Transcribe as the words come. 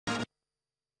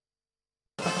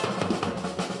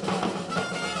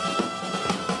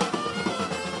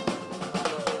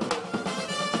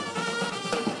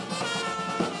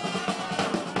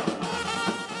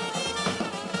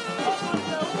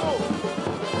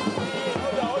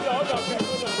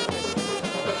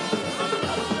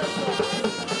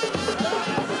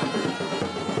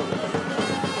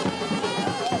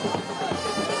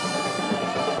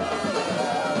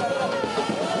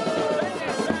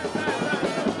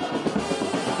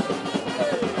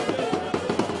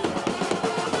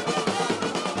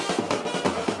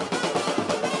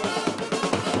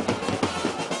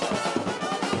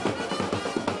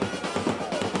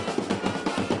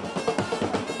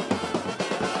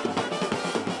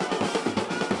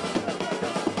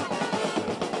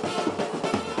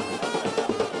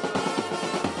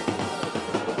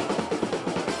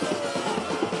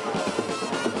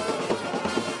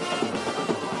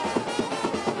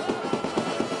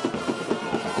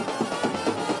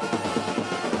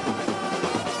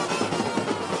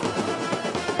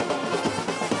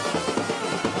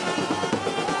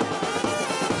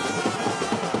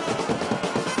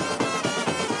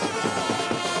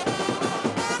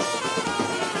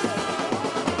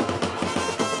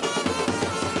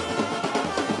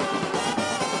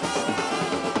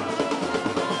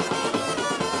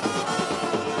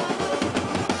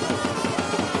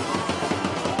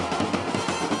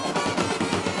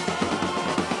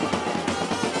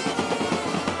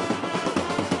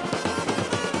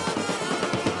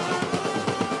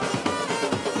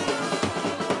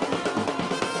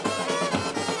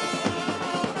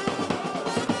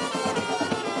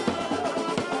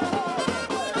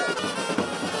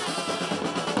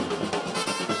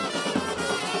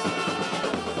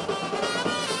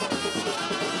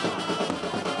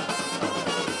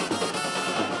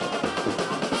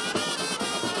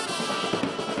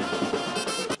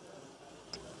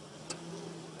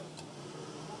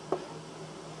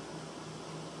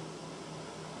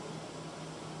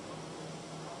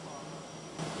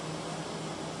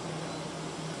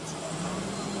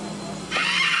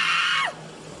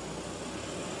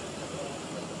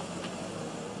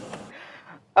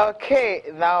Okay,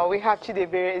 now we have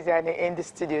Chidebere Eziani in the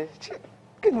studio.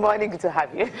 Good morning, good to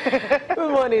have you.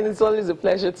 Good morning, it's always a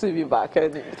pleasure to be back,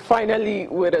 and finally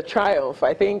with a triumph.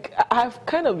 I think I've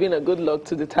kind of been a good luck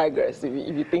to the Tigress, if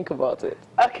you think about it.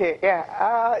 Okay,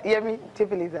 yeah, Yemi, do you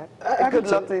believe that? Good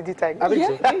luck to the Tigress.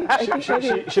 I think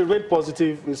so. She remained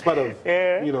positive in spite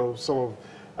of, you know, some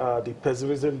of the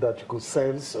pessimism that you could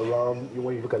sense around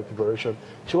when you look at the preparation.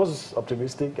 She was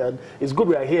optimistic, and it's good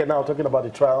we are here now talking about the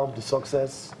triumph, the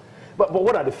success. But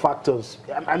what are the factors?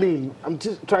 I mean, I'm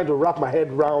just trying to wrap my head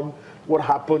around what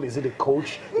happened. Is it the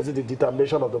coach? Is it the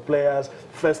determination of the players?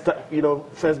 First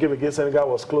game against Senegal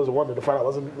was close. The one in the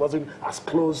final wasn't as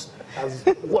close as.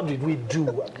 What did we do?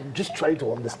 I'm just trying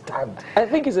to understand. I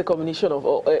think it's a combination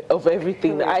of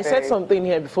everything. I said something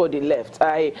here before they left.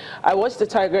 I watched the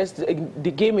Tigers,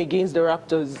 the game against the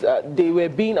Raptors. They were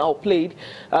being outplayed.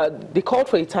 They called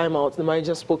for a timeout. The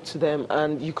manager spoke to them,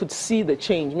 and you could see the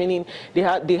change. Meaning they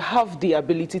have the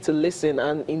ability to listen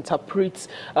and interpret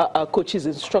coach's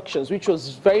instructions, which was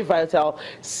very vital.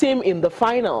 Same in the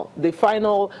final.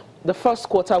 The first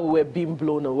quarter, we were being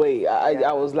blown away.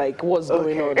 I was like, what's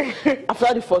going on?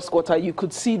 After the first quarter, you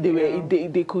could see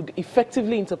they could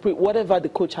effectively interpret whatever the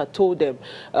coach had told them,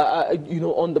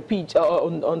 on the pitch,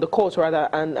 on the court rather,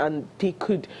 and they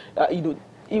could,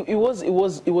 It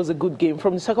was a good game.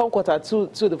 From the second quarter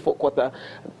to the fourth quarter,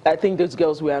 I think those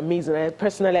girls were amazing.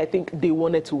 I think they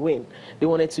wanted to win. They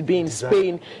wanted to be in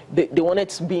Spain. They wanted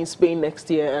to be in Spain next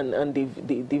year, and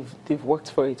they've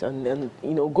worked for it. And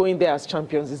going there as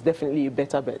champions is definitely a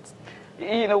better bet.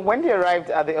 When they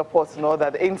arrived at the airport,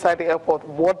 that inside the airport,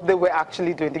 what they were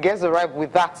actually doing, the girls arrived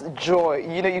with that joy.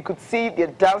 You could see their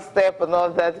dance step and all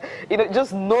that.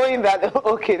 Just knowing that,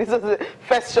 okay, this is the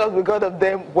first shot we got of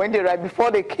them when they arrived,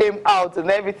 before they came out and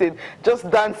everything, just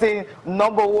dancing.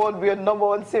 Number one, we are number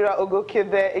one, Sarah Ogoke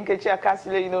there, Nkechi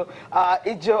Akasile,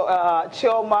 Ijo,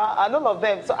 Chioma, and all of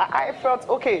them. So I felt,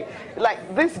 okay,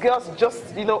 like these girls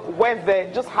just, went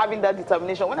there, just having that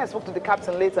determination. When I spoke to the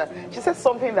captain later, she said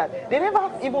something that they never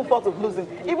even thought of losing.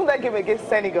 Even that game against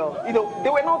Senegal, they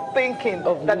were not thinking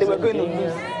that they were going to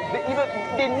lose.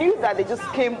 They knew that they just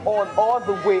came on all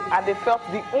the way, and they felt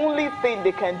the only thing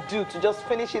they can do to just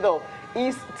finish it off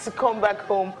is to come back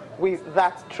home with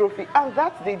that trophy, and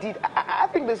that they did. I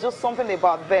think there's just something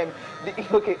about them.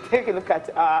 Okay, take a look at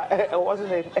what's his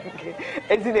name,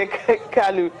 Ezine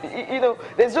Kalu.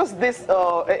 There's just this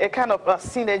a kind of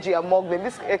synergy among them,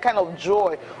 this a kind of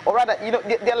joy, or rather,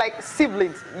 they're like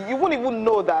siblings. You wouldn't even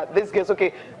know that these guys,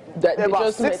 okay.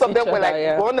 About 6 of them were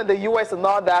like born in the US and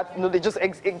all that. They just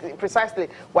precisely.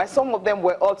 While some of them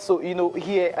were also,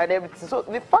 here and everything. So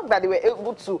the fact that they were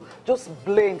able to just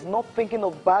blend, not thinking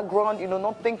of background,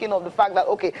 not thinking of the fact that,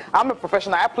 okay, I'm a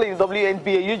professional, I play in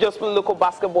WNBA, you just play local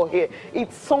basketball here.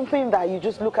 It's something that you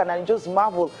just look at and you just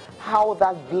marvel how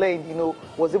that blend,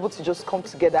 was able to just come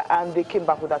together, and they came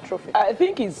back with that trophy. I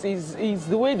think it's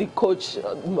the way the coach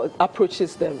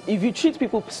approaches them. If you treat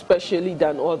people specially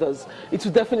than others, it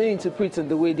will definitely interpret in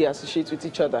the way they associate with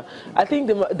each other. I think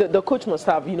the coach must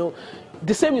have,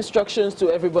 the same instructions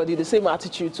to everybody, the same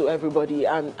attitude to everybody,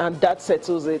 and that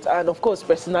settles it. And of course,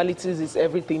 personalities is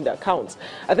everything that counts.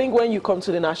 I think when you come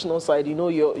to the national side,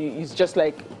 it's just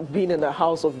like being in the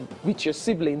house with your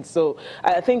siblings. So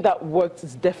I think that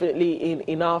worked definitely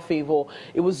in our favor.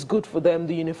 It was good for them.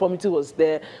 The uniformity was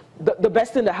there. The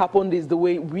best thing that happened is the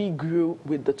way we grew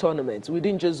with the tournament. We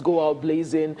didn't just go out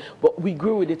blazing, but we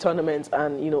grew with the tournament,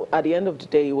 and at the end of the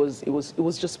day, it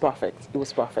was just perfect. It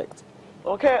was perfect.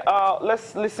 Okay,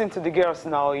 let's listen to the girls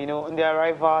now, on their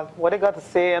arrival, what they got to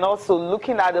say, and also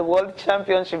looking at the World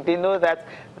Championship, they know that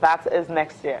is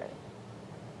next year.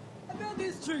 I feel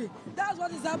history. That's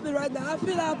what is happening right now. I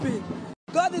feel happy.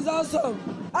 God is awesome.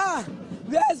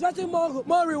 We are expecting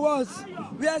more rewards.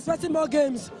 We are expecting more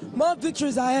games, more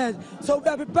victories ahead. So we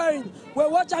are preparing.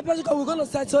 When World Championship, we're going to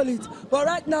settle it. But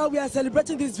right now, we are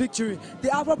celebrating this victory,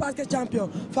 the Afro Basket champion.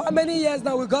 For how many years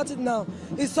now? We got it now.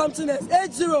 It's something else.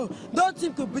 8-0. No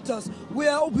team could beat us. We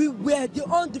are the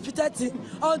undefeated team,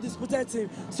 undisputed team.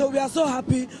 So we are so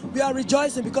happy. We are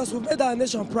rejoicing because we made our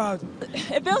nation proud.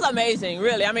 It feels amazing,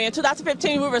 really. I mean, in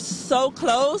 2015, we were so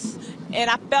close. And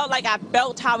I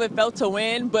felt how it felt to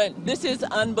win, but this is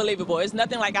unbelievable. It's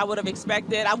nothing like I would have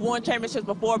expected. I've won championships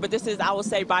before, but this is, I would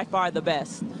say, by far the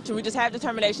best. So we just have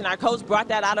determination. Our coach brought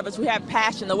that out of us. We have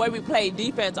passion, the way we play,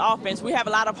 defense, offense. We have a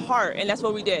lot of heart, and that's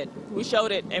what we did. We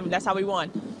showed it, and that's how we won.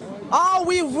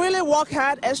 We really work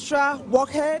hard,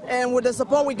 and with the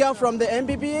support we got from the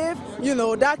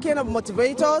NBBF, that kind of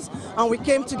motivates us, and we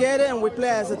came together and we play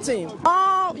as a team.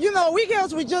 you know, we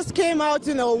girls, we just came out,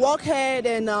 you know, walk ahead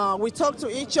and we talk to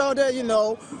each other, you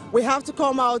know. We have to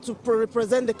come out to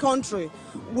represent the country.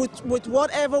 With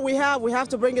whatever we have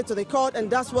to bring it to the court, and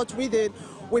that's what we did.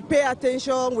 We pay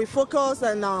attention, we focus,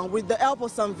 and with the help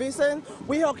of St. Vincent,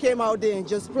 we all came out there and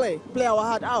just play our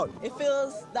heart out. It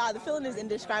feels, the feeling is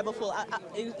indescribable.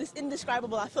 It's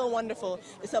indescribable. I feel wonderful.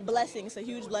 It's a blessing. It's a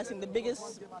huge blessing. The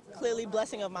biggest, clearly,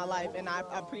 blessing of my life, and I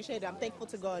appreciate it. I'm thankful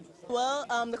to God. Well,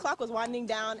 the clock was winding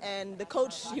down, and the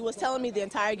coach, he was telling me the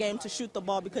entire game to shoot the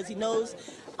ball because he knows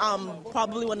I'm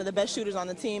probably one of the best shooters on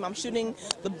the team. I'm shooting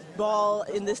the ball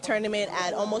in this tournament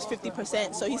at almost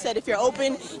 50%. So he said, if you're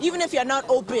open, even if you're not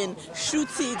open, shoot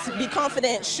it, be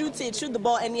confident, shoot it, shoot the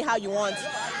ball anyhow you want.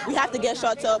 We have to get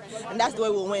shots up, and that's the way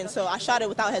we'll win. So I shot it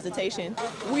without hesitation.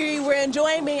 We were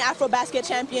enjoying being Afro Basket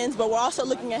champions, but we're also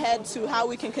looking ahead to how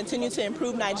we can continue to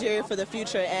improve Nigeria for the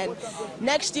future. And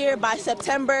next year, by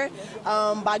September,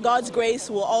 by God's grace,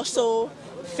 we'll also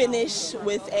finish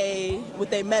with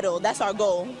a medal. That's our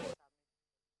goal.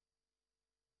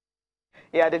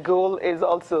 Yeah, the goal is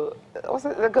also,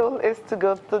 the goal is to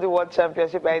go to the World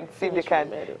Championship and see if they can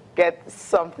get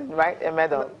something, right? A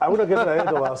medal. I want to get ahead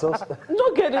of ourselves.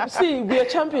 Don't get it. See, we are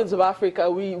champions of Africa.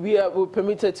 We're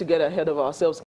permitted to get ahead of ourselves.